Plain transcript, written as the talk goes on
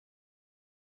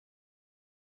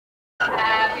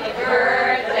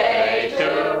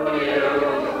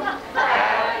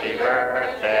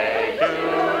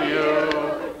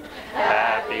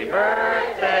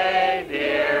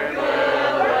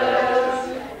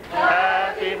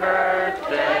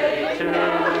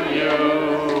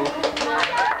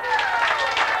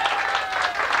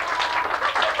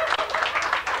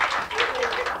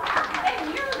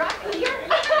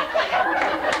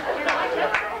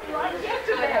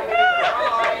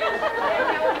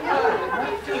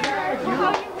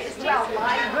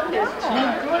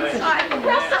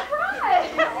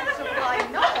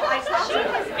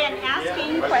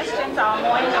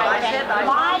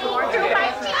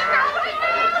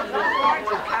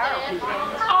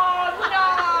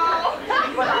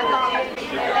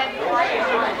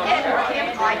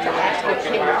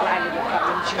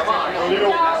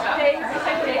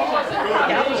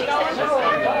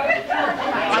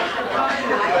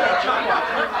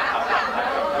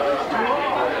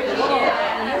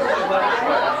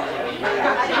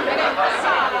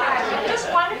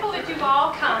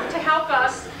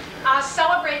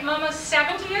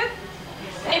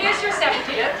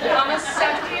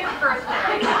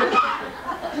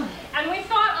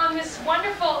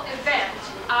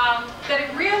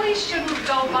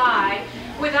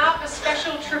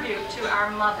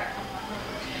mother.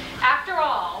 After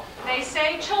all, they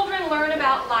say children learn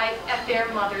about life at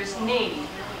their mother's knee.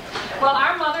 Well,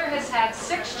 our mother has had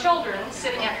 6 children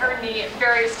sitting at her knee at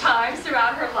various times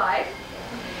throughout her life.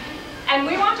 And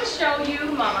we want to show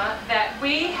you, Mama, that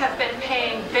we have been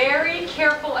paying very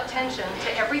careful attention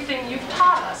to everything you've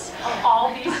taught us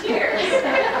all these years.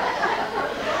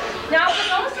 Now, for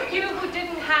those of you who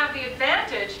didn't have the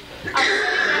advantage of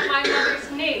sitting at my mother's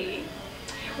knee,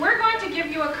 we're going to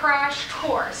give you a crash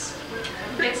course.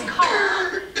 It's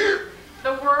called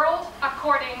The World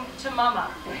According to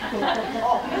Mama.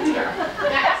 Now,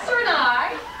 Esther and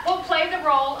I will play the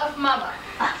role of Mama.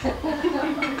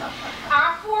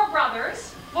 Our 4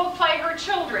 brothers will play her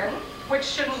children, which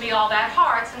shouldn't be all that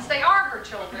hard since they are her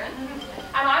children.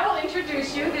 And I will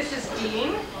introduce you. This is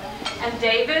Dean, and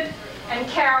David, and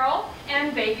Carol,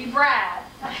 and baby Brad.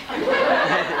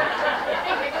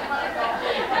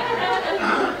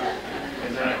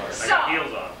 So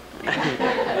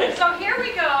here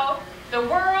we go. The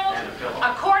world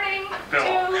according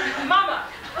to Mama.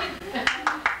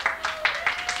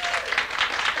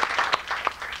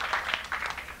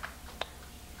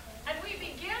 And we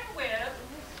begin with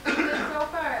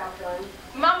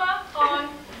Mama on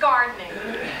gardening.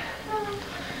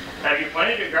 Have you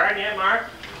planted your garden yet, Mark?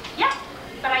 Yep,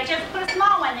 but I just put a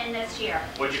small one in this year.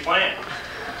 What'd you plant?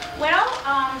 Well,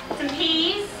 some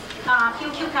peas, a few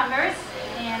cucumbers,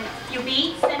 and a few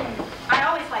beets, and I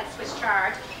always like Swiss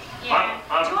chard. And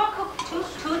two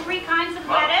or three kinds of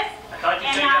lettuce. I thought you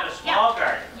said you had a small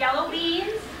garden. Yellow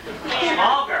beans. A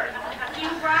small garden. A few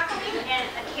broccoli and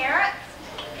a carrot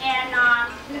and a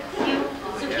few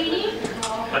zucchini.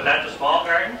 But that's a small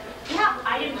garden? Yeah,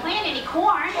 I didn't plant any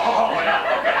corn. Oh, yeah,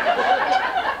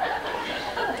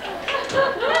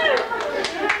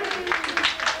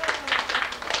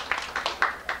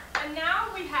 And now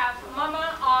we have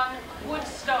Mama on wood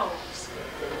stoves.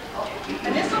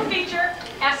 And this will feature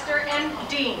Esther and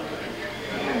Dean.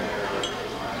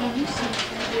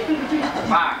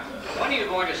 Mark, when are you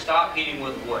going to stop heating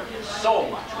with wood? It's so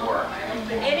much work.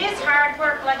 It is hard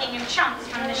work lugging in chunks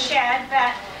from the shed,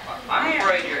 but I'm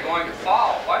afraid you're going to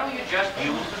fall. Why don't you just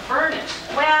use the furnace?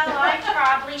 well, I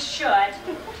probably should.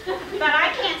 But I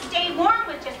can't stay warm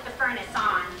with just the furnace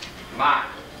on. Mark,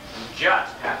 you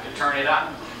just have to turn it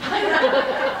up.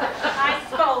 I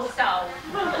suppose so.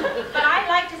 But I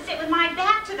like to sit with my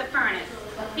back to the furnace.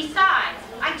 Besides,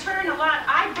 I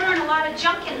burn a lot of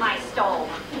junk in my stove.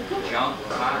 Junk?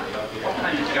 Mark? What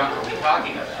kind of junk are we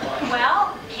talking about?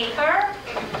 Well, paper,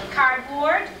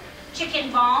 cardboard,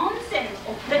 chicken bones, and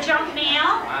the junk mail,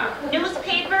 Wow.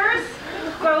 newspapers,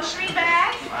 grocery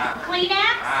bags, Wow.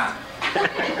 Kleenex. Ah.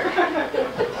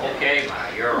 Okay, Ma,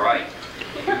 you're right.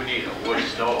 You need a wood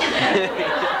stove.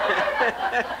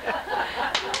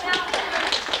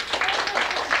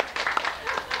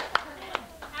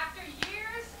 After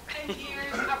years and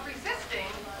years of resisting,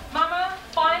 Mama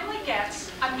finally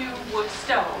gets a new wood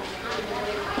stove.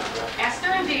 Esther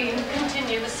and Dean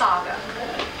continue the saga.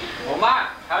 Well, Ma,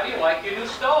 how do you like your new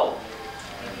stove?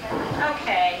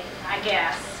 Okay, I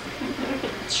guess.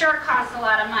 It sure costs a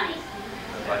lot of money.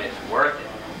 But it's worth it.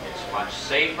 It's much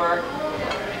safer,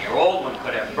 and your old one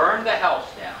could have burned the house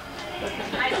down.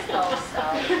 I suppose so.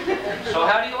 So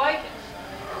how do you like it?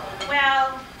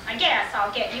 Well, I guess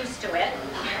I'll get used to it.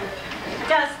 It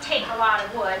does take a lot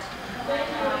of wood.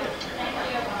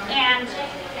 And,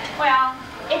 well,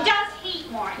 it does heat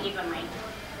more evenly.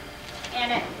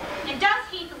 And it does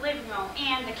heat the living room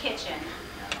and the kitchen.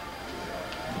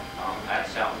 Oh, that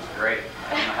sounds great. I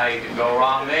don't know how you could go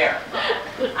wrong there.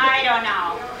 I don't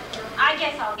know. I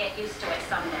guess I'll get used to it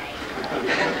someday.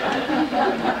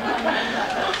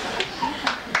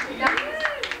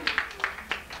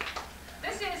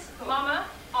 This is Mama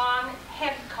on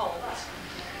head colds.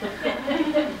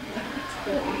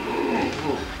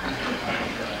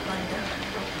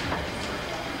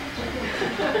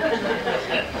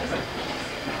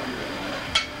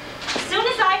 As soon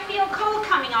as I feel cold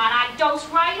coming on, I dose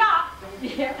right up.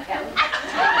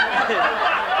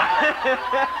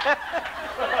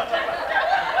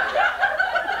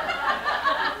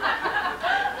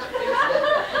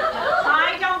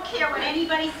 I don't care what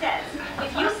anybody says.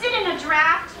 If you sit in a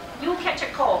draft, you'll catch a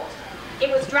cold. It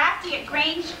was drafty at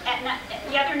Grange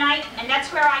the other night, and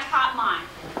that's where I caught mine.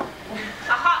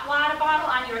 A hot water bottle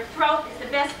on your throat is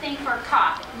the best thing for a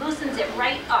cough. It loosens it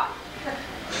right up.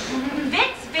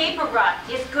 Vicks Vapor Rub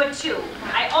is good too.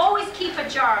 I always keep a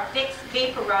jar of Vicks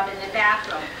Vapor Rub in the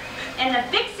bathroom. And the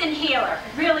Vicks inhaler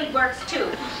really works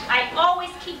too. I always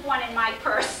keep one in my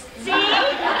purse. See? And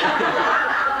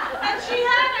she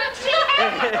had it. She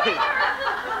had it.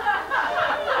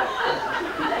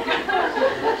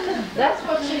 That's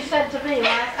what me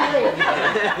last week.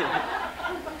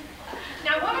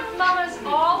 Now, one of Mama's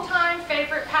all-time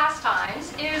favorite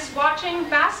pastimes is watching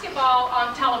basketball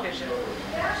on television.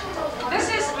 This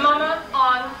is Mama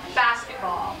on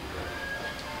basketball.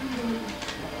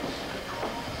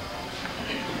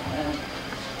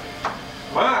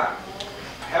 Ma,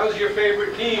 how's your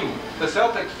favorite team, the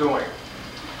Celtics, doing?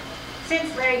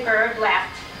 Since Larry Bird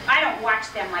left, I don't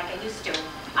watch them like I used to.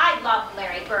 I love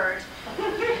Larry Bird.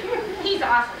 He's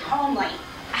awfully homely.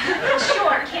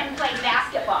 Sure can play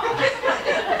basketball.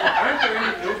 Aren't there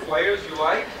any new players you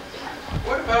like?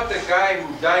 What about the guy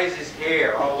who dyes his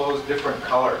hair all those different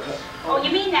colors? Oh, you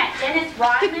mean that Dennis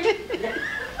Rodman?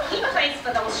 He plays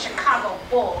for those Chicago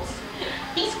Bulls.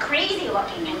 He's crazy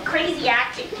looking and crazy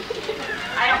acting.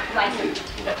 I don't like him.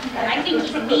 I think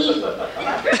he's mean.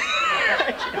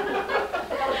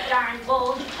 Those darn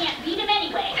Bulls, you can't beat him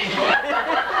anyway.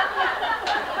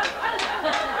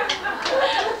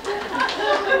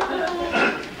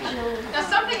 Now,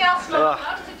 something else Mama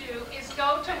loves to do is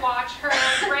go to watch her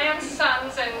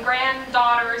grandsons and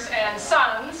granddaughters and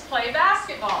sons play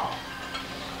basketball.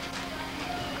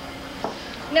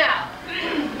 Now,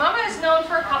 Mama is known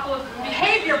for a couple of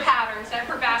behavior patterns at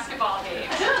her basketball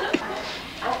games.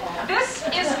 This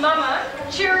is Mama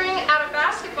cheering at a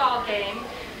basketball game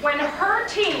when her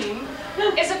team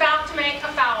is about to make a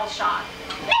foul shot.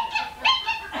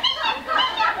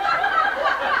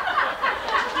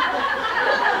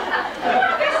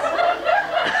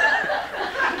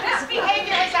 This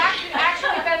behavior has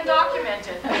actually been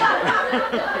documented.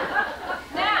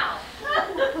 Now,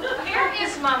 here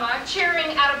is Mama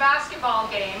cheering at a basketball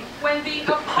game when the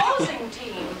opposing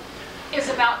team is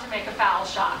about to make a foul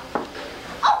shot.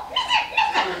 Oh, miss it, miss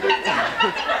it, miss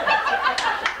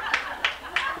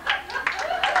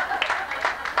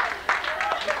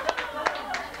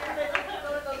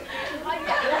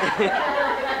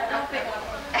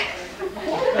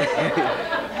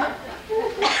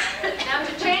Now,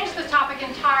 to change the topic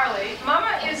entirely,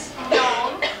 Mama is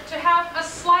known to have a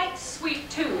slight sweet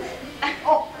tooth.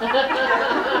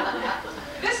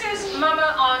 This is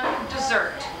Mama on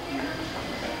dessert.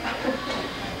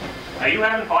 Are you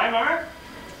having pie, Mark?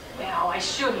 Well, I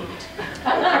shouldn't.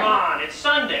 Come on, it's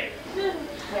Sunday.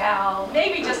 Well,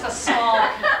 maybe just a small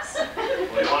piece.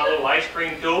 Well, you want a little ice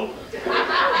cream too?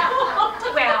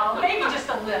 Well, maybe just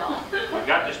a little. We've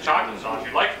got this chocolate sauce.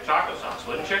 You'd like some chocolate sauce,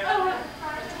 wouldn't you?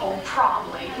 Oh,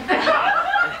 probably. Would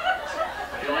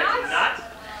you like some nuts?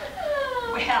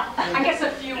 Well, I guess a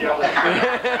few Yeah. will.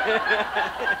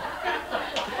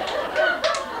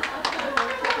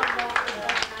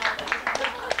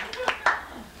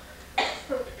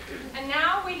 And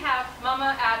now we have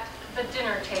Mama at the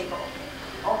dinner table.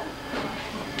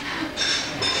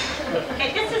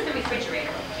 Okay, this is the refrigerator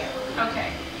over here.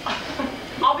 Okay.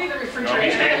 I'll be the No, you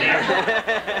refrigerator. stand there.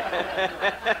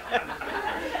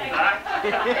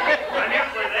 I'm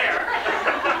halfway there.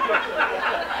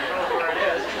 You know where it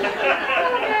is.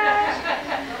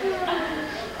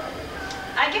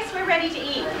 I guess we're ready to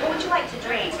eat. What would you like to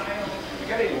drink? You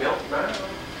got any milk, Ma?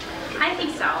 I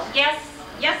think so. Yes,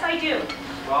 yes I do.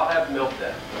 Well, I'll have milk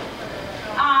then.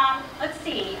 Let's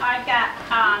see. I've got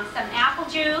some apple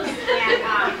juice and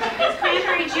this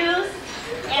cranberry juice,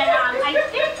 and I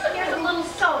think there's a little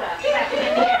soda left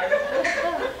in there.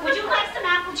 Would you like some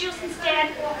apple juice instead?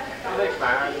 No, thanks,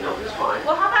 Ma. Milk is fine.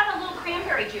 Well, how about a little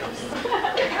cranberry juice? Ma,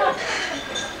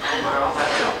 I'll have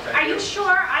milk. Thank Are you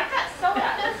sure? I've got soda.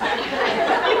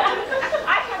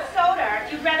 I have soda.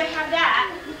 If you'd rather have that.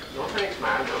 No, thanks,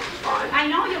 Ma. Milk is fine. I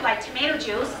know you like tomato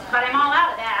juice, but I'm all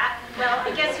out of that. Well,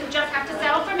 I guess you'll just have to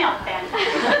settle for milk then. Okay,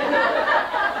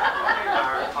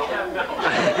 Ma, I'll have milk.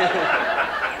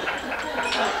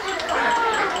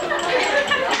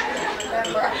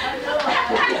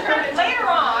 Later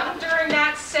on, during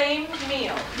that same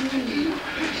meal.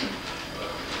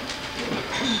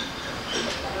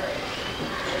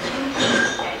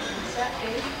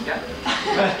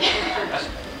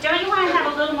 Don't you want to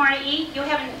have a little more to eat? You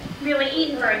haven't really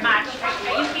eaten very much.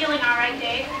 Are you feeling all right,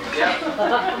 Dave? Yep.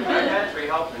 I've had 3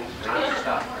 helpings. Not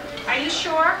stuff. Are you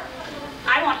sure?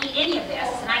 I won't eat any of this,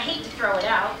 and I hate to throw it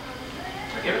out.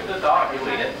 Give it to the dog. He'll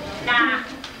eat it. Nah,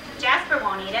 Jasper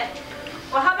won't eat it.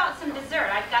 Well, how about some dessert?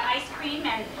 I've got ice cream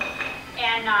and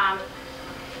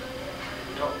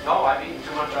No, I've eaten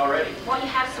too much already. won't you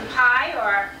have some pie,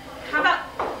 or how about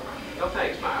No,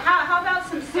 thanks, Ma. how about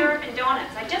some syrup and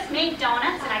donuts? I just made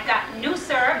donuts, and I've got new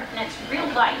syrup, and it's real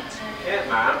light. Yeah,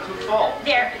 Ma, I'm too full.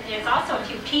 There's also a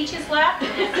few peaches left,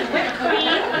 and there's some whipped cream.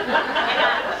 And,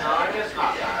 No, I guess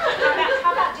not, Ma.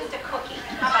 how about just a cookie?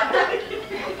 How about a cookie?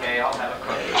 Okay, I'll have a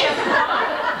cookie.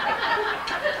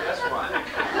 Just one. That's fine.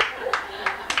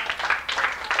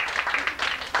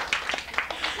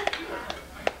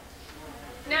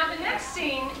 the next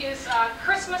scene is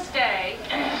Christmas Day,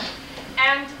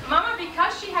 and Mama,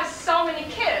 because she has so many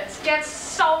kids, gets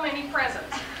so many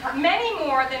presents. Many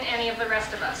more than any of the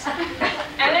rest of us.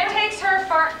 And it takes her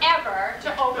forever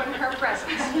to open her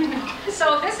presents.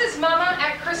 So this is Mama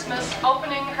at Christmas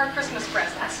opening her Christmas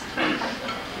presents.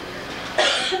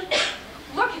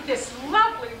 Look at this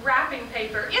lovely wrapping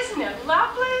paper. Isn't it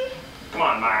lovely? Come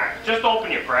on, Mark. Just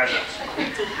open your presents.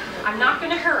 I'm not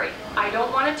going to hurry. I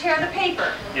don't want to tear the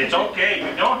paper. It's okay.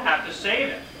 You don't have to save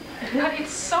it. But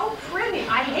it's so pretty.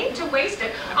 I hate to waste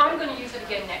it. I'm going to use it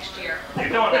again next year. You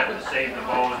don't have to save the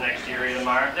bows next year either,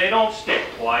 Mark. They don't stick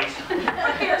twice.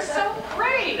 But they're so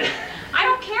pretty. I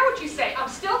don't care what you say. I'm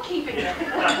still keeping them.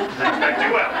 I expect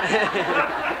you will.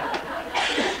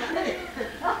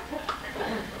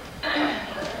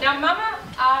 Now, Mama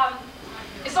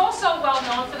is also well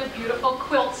known for the beautiful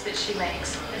quilts that she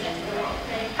makes.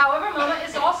 However, Mama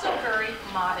is also very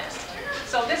modest.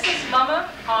 So this is Mama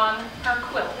on her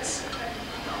quilts.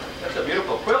 That's a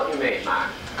beautiful quilt you made, Ma.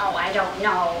 Oh, I don't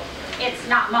know. It's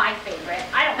not my favorite.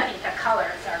 I don't think the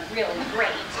colors are really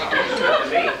great. Good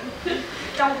to me.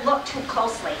 Don't look too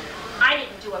closely. I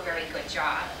didn't do a very good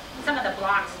job. Some of the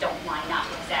blocks don't line up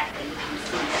exactly with you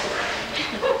see.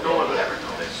 No one would ever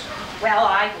notice. Well,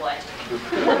 I would.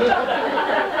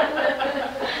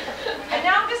 And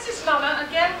now this is Mama,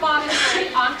 again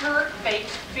modestly, on her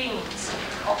baked beans.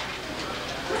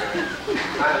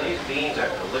 Ma, these beans are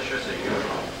delicious as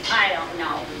usual. I don't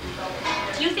know.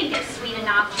 Do you think they're sweet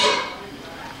enough?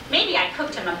 Maybe I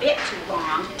cooked them a bit too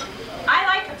long. I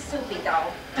like them soupy,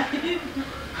 though.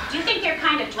 Do you think they're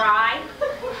kind of dry?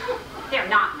 They're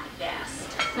not my best.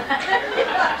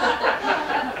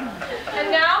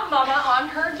 And now Mama on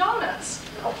her donuts.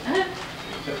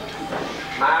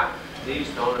 Ma, these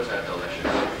donuts are delicious.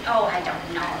 Oh, I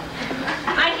don't know.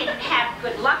 I didn't have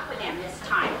good luck with them this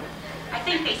time. I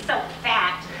think they're so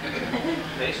fat.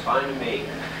 Tastes fine to me.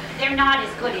 They're not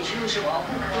as good as usual.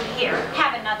 Here,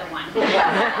 have another one.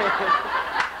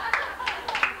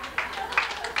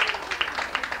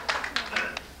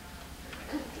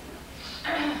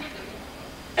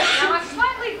 Now, a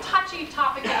slightly touchy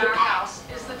topic in our house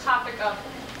is the topic of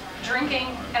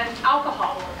drinking and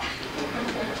alcohol.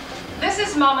 This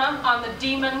is Mama on the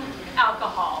demon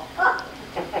alcohol.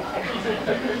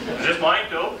 Is this mine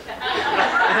too? I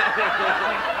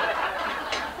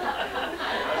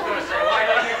was going to say, why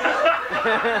don't you?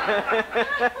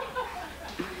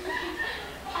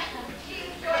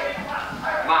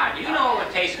 Ma, do you know what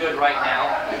would taste good right now?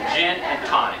 Gin and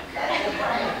tonic.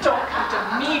 Don't come to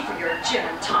me for your gin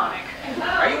and tonic.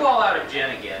 Are you all out of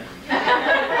gin again?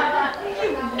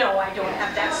 You know I don't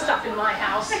have that stuff in my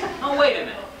house. Oh, wait a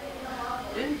minute.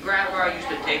 Didn't Grandpa used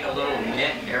to take a little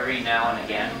nip every now and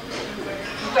again?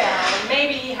 Well,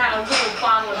 maybe he had a little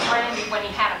bottle of brandy when he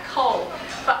had a cold,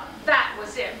 but that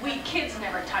was it. We kids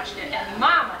never touched it, and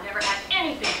Mama never had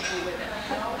anything to do with it.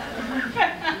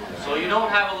 So you don't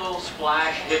have a little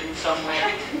splash hidden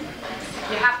somewhere?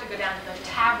 You have to go down to the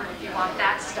tavern if you want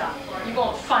that stuff. You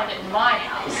won't find it in my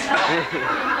house.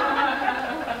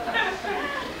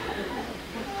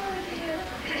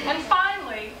 And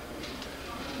finally,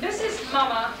 this is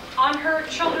Mama on her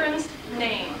children's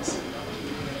names.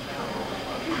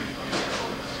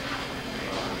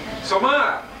 So,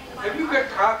 Ma, have you got a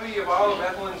copy of all of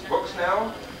Ethelyn's books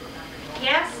now?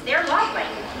 Yes, they're lovely.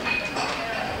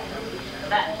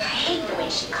 But I hate the way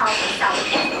she calls herself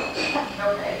Ethel.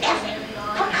 Ethel?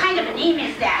 What kind of a name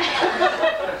is that?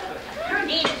 Her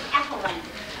name is Ethelyn.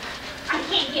 I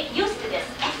can't get used to this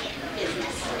Ethel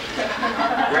business.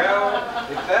 Well,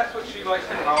 if that's what she likes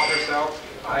to call herself,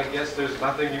 I guess there's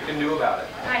nothing you can do about it.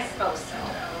 I suppose so.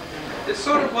 It's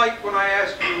sort of like when I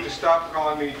asked you to stop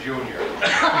calling me Junior.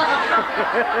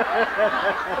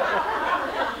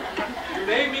 You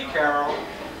named me Carol,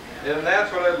 and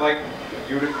that's what I'd like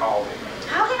you to call me.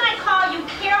 How can I call you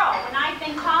Carol when I've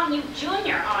been calling you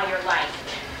Junior all your life?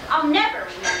 I'll never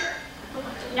remember.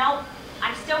 No,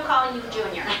 I'm still calling you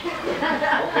Junior.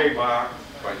 Okay, Ma,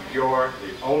 but you're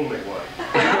the only one.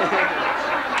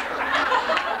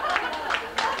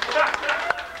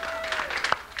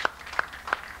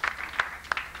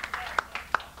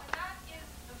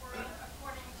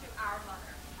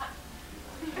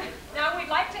 Now we'd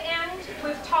like to end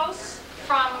with toasts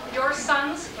from your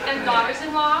sons and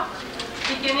daughters-in-law,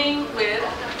 beginning with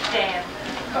Dan.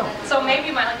 So maybe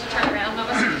you might like to turn around,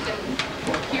 Mama, so you can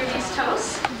hear these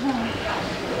toasts.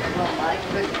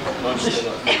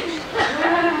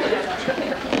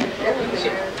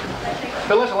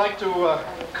 Phyllis, I'd like to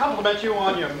compliment you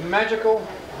on your magical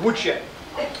woodshed.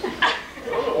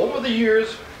 Over the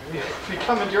years, we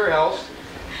come into your house,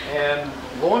 And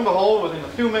lo and behold, within a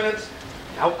few minutes,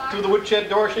 out through the woodshed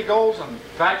door she goes, and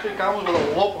back she comes with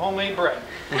a loaf of homemade bread.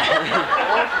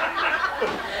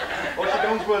 Or she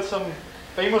comes with some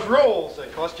famous rolls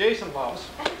that cost Jason loves.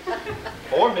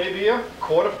 Or maybe a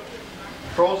quart of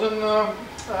frozen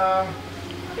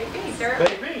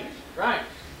baked beans, right.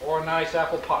 Or a nice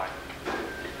apple pie.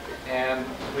 And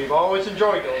we've always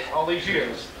enjoyed those all these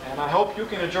years. And I hope you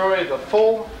can enjoy the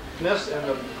fullness and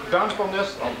the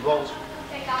bountifulness of those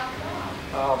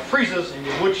freezes in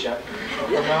your woodshed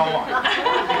from now on.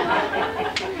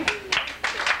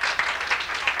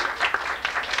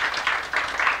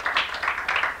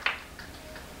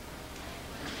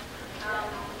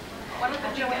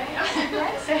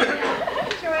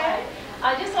 Joanne,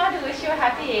 I just wanted to wish you a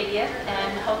happy 80th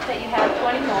and hope that you have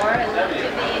 20 more and live to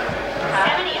be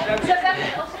 70th.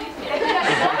 70th. Oh, excuse me.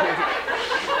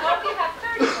 Hope you have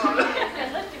 30 more and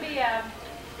live to be a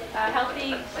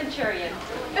healthy centurion.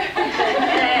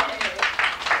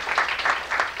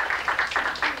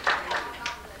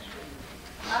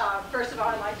 First of all,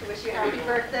 I'd like to wish you a happy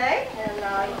birthday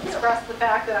and express the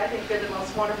fact that I think you're the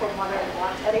most wonderful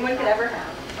mother-in-law anyone could ever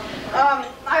have.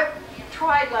 I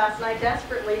tried last night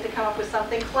desperately to come up with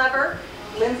something clever.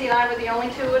 Lindsay and I were the only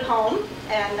two at home,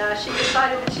 and she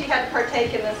decided that she had to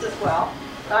partake in this as well.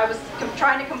 I was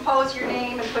trying to compose your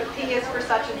name and put P is for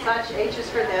such and such, H is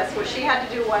for this, where she had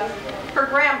to do one for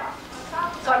Grandma.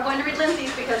 So I'm going to read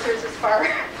Lindsay's because hers is far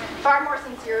more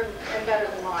sincere and better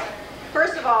than mine.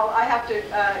 First of all, I have to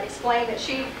explain that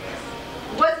she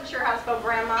wasn't sure how to spell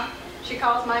grandma. She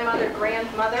calls my mother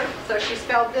grandmother, so she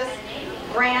spelled this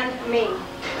grand-me,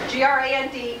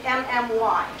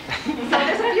 G-R-A-N-D-M-M-Y. So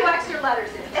there's a few extra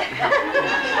letters in it.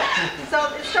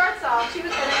 So it starts off,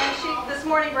 this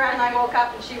morning Brad and I woke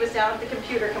up and she was down at the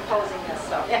computer composing this.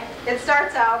 So it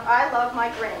starts out, I love my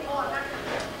granny.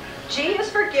 G is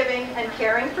for giving and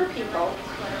caring for people.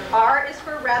 R is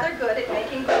for rather good at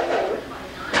making good food.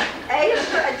 A is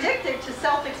for addicted to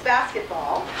Celtics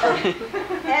basketball.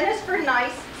 N is for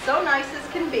nice, so nice as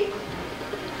can be.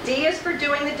 D is for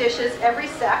doing the dishes every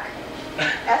sec.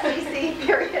 S-E-C,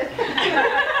 period.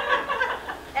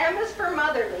 M is for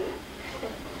motherly.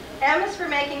 M is for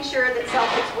making sure that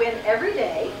Celtics win every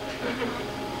day.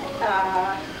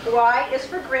 Y is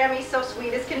for Grammy, so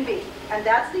sweet as can be. And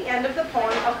that's the end of the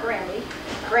poem of Grammy.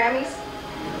 Grammy's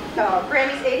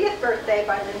 80th birthday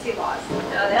by Phyllis Lawes.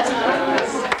 Oh, that's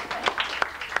nice.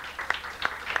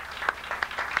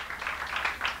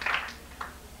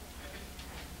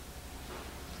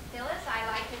 Phyllis, I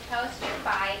like to toast you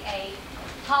by a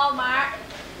hallmark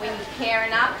when you care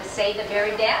enough to say the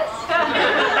very best.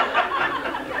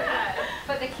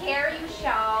 For the care you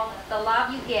show, the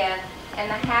love you give, and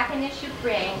the happiness you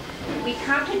bring, we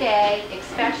come today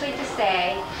especially to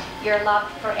say you're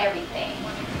loved for everything.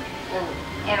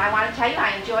 And I want to tell you,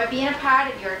 I enjoy being a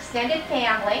part of your extended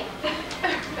family.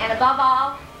 And above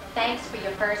all, thanks for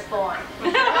your firstborn.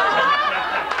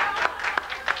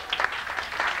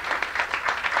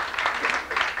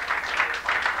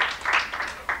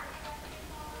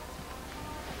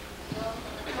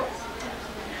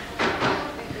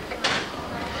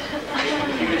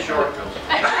 Keep it short, Phil.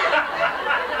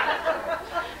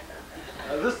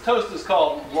 This toast is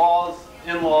called Laws,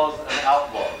 In-Laws, and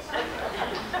Outlaws.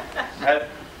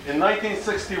 In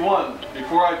 1961,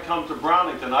 before I'd come to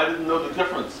Brownington, I didn't know the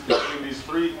difference between these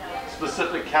three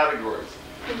specific categories.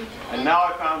 And now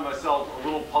I found myself a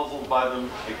little puzzled by them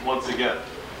once again.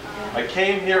 I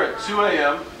came here at 2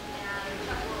 a.m.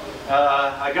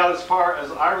 I got as far as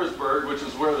Irisburg, which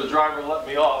is where the driver let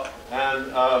me off,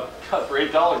 and for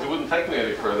 $8 it wouldn't take me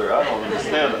any further. I don't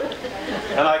understand it.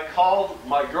 And I called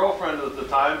my girlfriend at the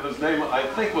time, whose name I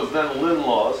think was then Lynn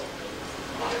Lawes,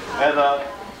 and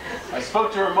I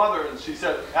spoke to her mother, and she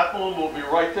said, Ethelyn will be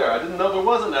right there. I didn't know there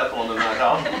was an Ethelyn in that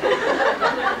house.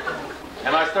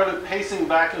 And I started pacing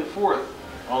back and forth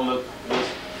on this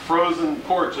frozen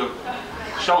porch of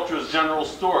Shelter's General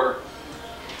Store,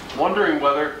 wondering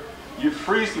whether you'd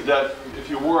freeze to death if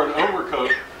you wore an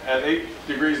overcoat at 8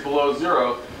 degrees below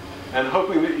zero, and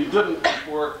hoping that you didn't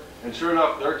before, and sure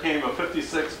enough, there came a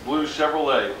 '56 blue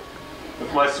Chevrolet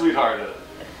with my sweetheart in it.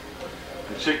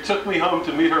 And she took me home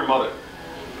to meet her mother.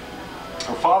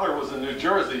 Her father was in New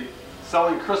Jersey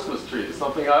selling Christmas trees,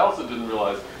 something I also didn't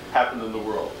realize happened in the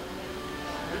world.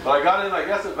 But I got in, I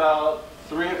guess, about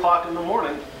 3 o'clock in the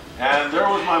morning, and there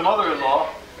was my mother-in-law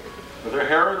with her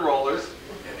hair in rollers,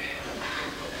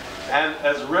 and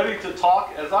as ready to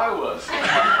talk as I was.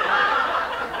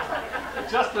 It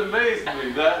just amazed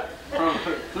me that from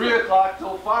 3 o'clock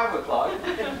till 5 o'clock,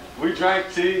 we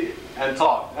drank tea and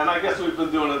talked. And I guess we've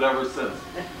been doing it ever since.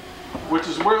 which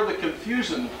is where the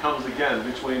confusion comes again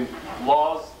between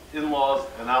laws, in-laws,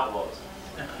 and outlaws.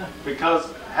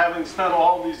 Because having spent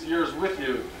all these years with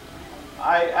you,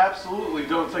 I absolutely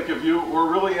don't think of you,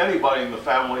 or really anybody in the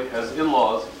family, as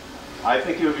in-laws. I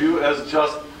think of you as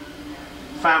just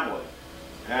family.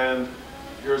 And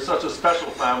you're such a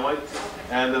special family,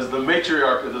 and as the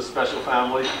matriarch of this special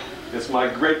family, it's my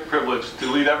great privilege to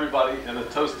lead everybody in a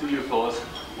toast to you, Phyllis,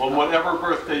 on whatever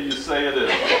birthday you say it is.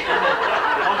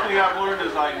 One thing I've learned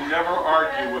is I never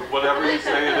argue with whatever you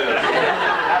say it is.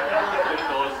 Happy birthday,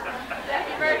 Phyllis.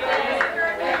 Happy birthday. Happy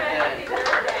birthday. Happy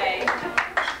birthday.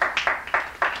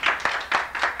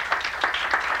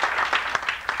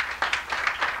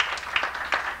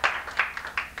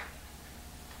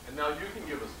 And now you can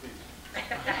give a speech.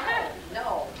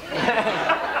 No.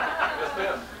 Yes,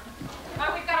 ma'am.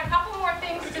 Well, we've got a couple more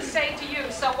things to say to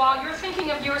you, so while you're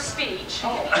thinking of your speech,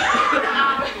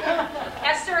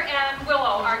 Esther and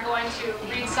Willow are going to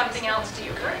read something else to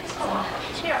you.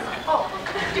 Here. Oh,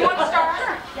 do you want to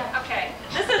start? Okay.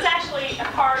 This is actually a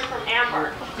card from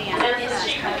Amber. And since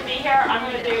she couldn't be here,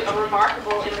 I'm going to do a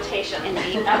remarkable imitation of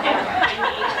Amber. I'm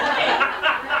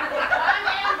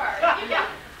Amber.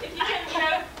 If you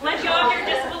can, let go of your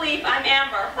disbelief, I'm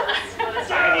Amber. I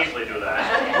can easily do that.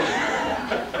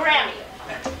 Grammy.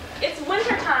 It's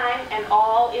winter time and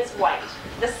all is white.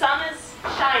 The sun is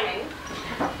shining.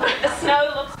 The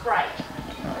snow looks bright.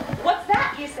 What's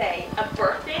that, you say? A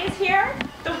birthday is here?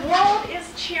 The world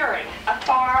is cheering,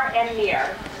 afar and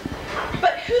near.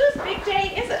 But whose big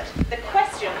day is it? The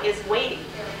question is waiting.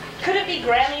 Could it be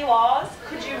Grammy Lawes?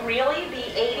 Could you really be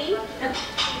 80?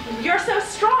 You're so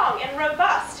strong and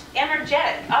robust,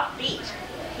 energetic, upbeat,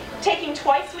 taking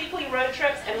twice-weekly road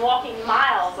trips and walking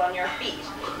miles on your feet.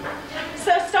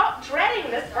 So stop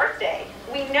dreading this birthday.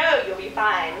 We know you'll be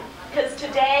fine, because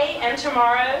today and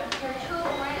tomorrow,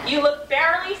 you look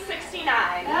barely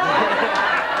 69.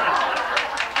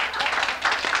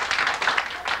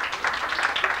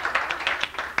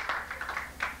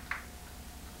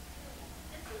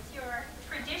 This is your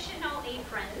traditional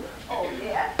apron. Oh,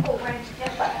 yeah? Oh, where did you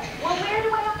get that? Well, where do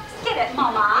I always get it,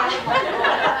 Mama?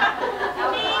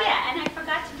 Yeah, and I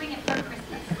forgot to bring it for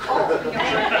Christmas.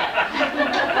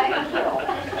 Thank you.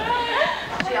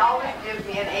 She always gives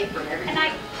me an apron every And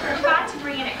I forgot to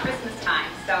bring it at Christmas time,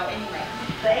 so anyway.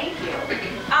 Thank you.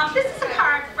 This is a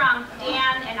card from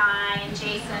Dan and I and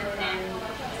Jason and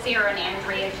Sarah and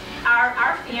Andrea,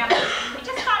 our family. We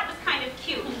just thought it was kind of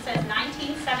cute. It says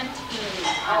 1917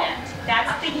 on it.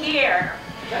 That's the year.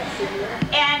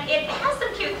 And it has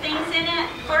some cute things in it.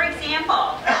 For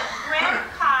example, bread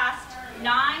cost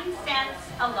 9 cents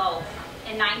a loaf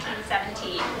in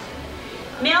 1917.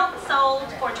 Milk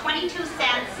sold for 22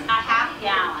 cents a half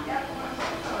gallon.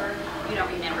 You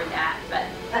don't remember that, but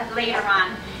later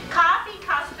on. Coffee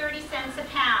cost 30 cents a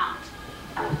pound.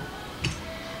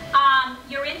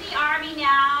 You're in the Army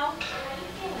now.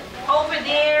 Over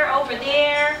there, over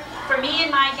there. For me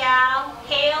and my gal,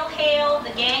 hail, hail,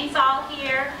 the gang's all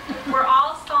here, were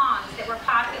all songs that were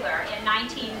popular in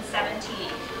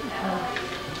 1917.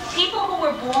 People who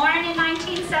were born in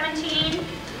 1917,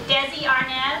 Desi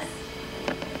Arnaz,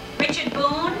 Richard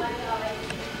Boone,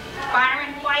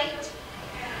 Byron White,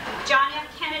 John F.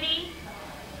 Kennedy,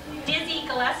 Dizzy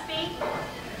Gillespie,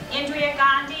 Indira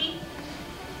Gandhi,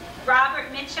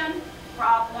 Robert Mitchum, were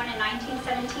all born in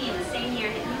 1917, the same year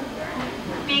that you were.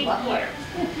 Big year.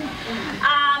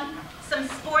 Some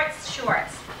sports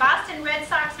shorts. Boston Red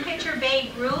Sox pitcher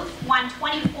Babe Ruth won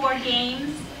 24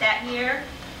 games that year.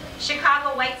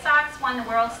 Chicago White Sox won the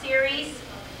World Series.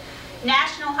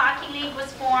 National Hockey League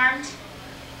was formed.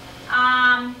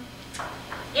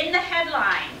 In the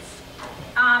headlines,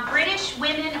 British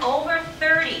women over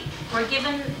 30 were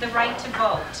given the right to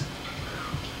vote.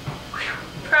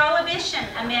 Prohibition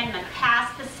Amendment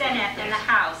passed the Senate and the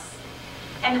House.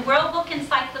 And the World Book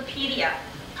Encyclopedia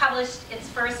published its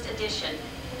first edition.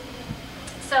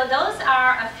 So those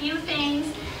are a few things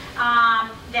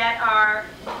that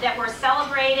were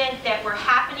celebrated, that were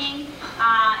happening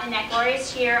in that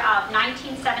glorious year of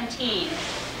 1917.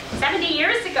 70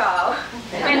 years ago,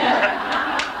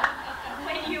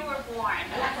 when you were born.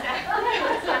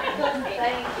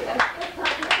 Thank you.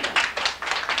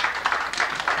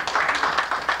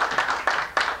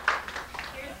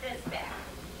 Here's this back.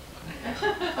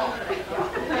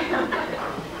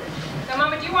 Now,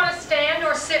 Mama, do you want to stand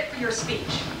or sit for your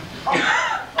speech? On the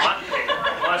chair.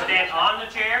 You want to stand on the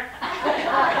chair?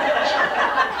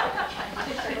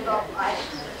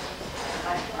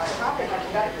 I probably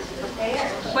haven't got this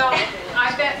prepared. Well,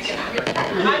 I bet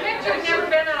you've never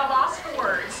been at a loss for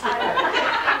words.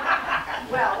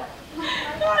 Well,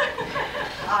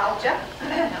 I'll just,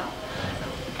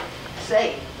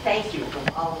 say thank you for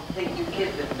all the things you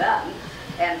kids have done.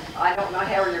 And I don't know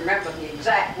how you remember the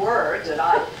exact words that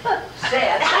I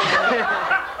said.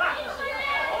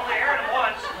 Only heard them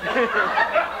once.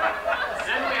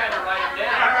 Then we had to write it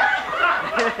down.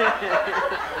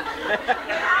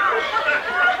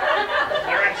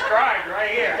 They're inscribed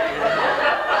right here.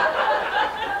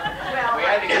 Well, We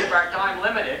had to keep our time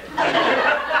limited.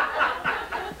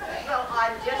 well,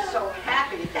 I'm just so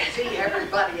happy to see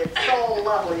everybody. It's so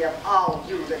lovely of all of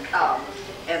you to come.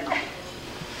 And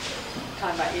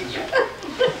time I eat you.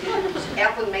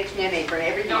 Ellen makes me an apron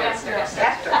every year. No, Esther.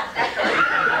 Esther.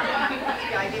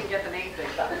 I didn't get the name thing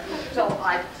done. So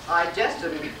I just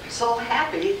am so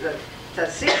happy to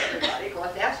see everybody,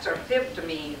 because Esther fibbed to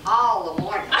me all the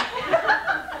morning.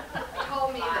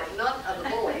 Told me that none of the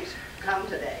boys come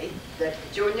today, that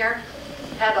Junior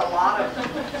had a lot of,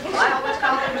 I always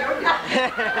call him Junior.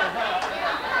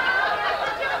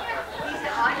 He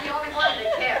said, I'm the only one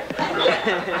that can.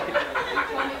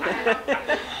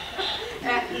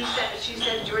 And she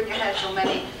said Junior had so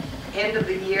many end of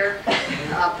the year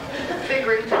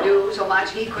figuring to do so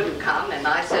much he couldn't come. And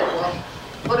I said, well,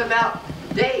 what about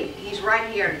Dave? He's right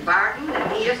here in Barton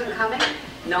and he isn't coming.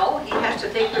 No, he has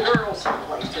to take the girls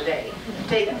someplace today.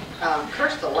 Take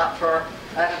Crystal up for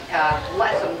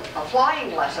a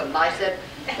flying lesson. And I said,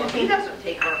 well, he doesn't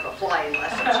take her for flying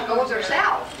lessons. She goes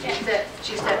herself.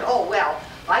 She said, oh, well,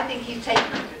 I think he's taking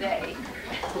her today.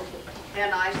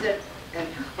 And I said, and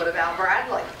what about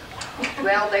Bradley?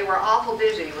 Well, they were awful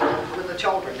busy with the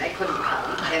children. They couldn't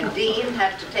come. And Dean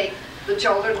had to take the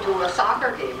children to a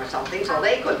soccer game or something, so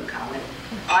they couldn't come. And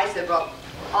I said, well,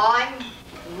 I'm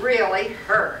really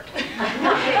hurt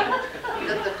that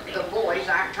the boys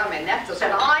aren't coming. Nesta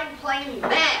said, I'm plain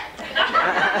mad.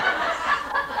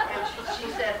 And she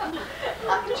said,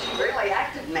 she really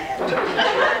acted mad.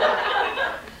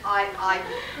 I'm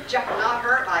just not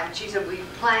hurt. She said, we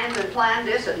planned and planned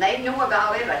this, and they knew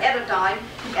about it ahead of time,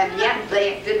 and yet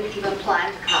they didn't even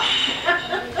plan to come.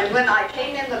 And when I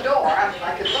came in the door,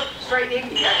 I could look straight in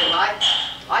here, and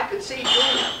I could see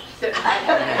Junior sitting back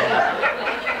there.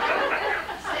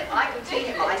 I could see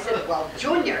him. I said, well,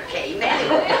 Junior came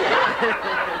anyway.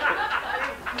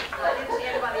 I didn't see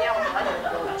anybody else. I said,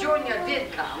 well, Junior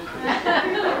did come.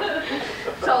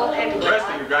 So anyway, The rest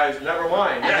of you guys, never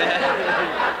mind.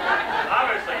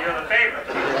 Obviously, you're the favorite.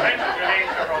 You mentioned your name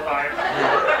several times.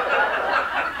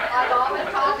 I've always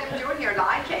called him Junior, and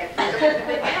I can't think of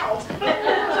anything else.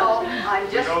 So I'm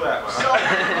just You know that one.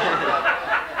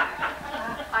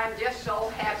 I'm just so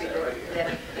happy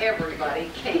that everybody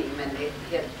came, and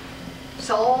it's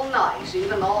so nice,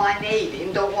 even though I need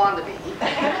him, don't want to be.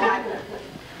 I'm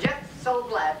just so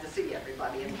glad to see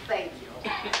everybody, and thank you.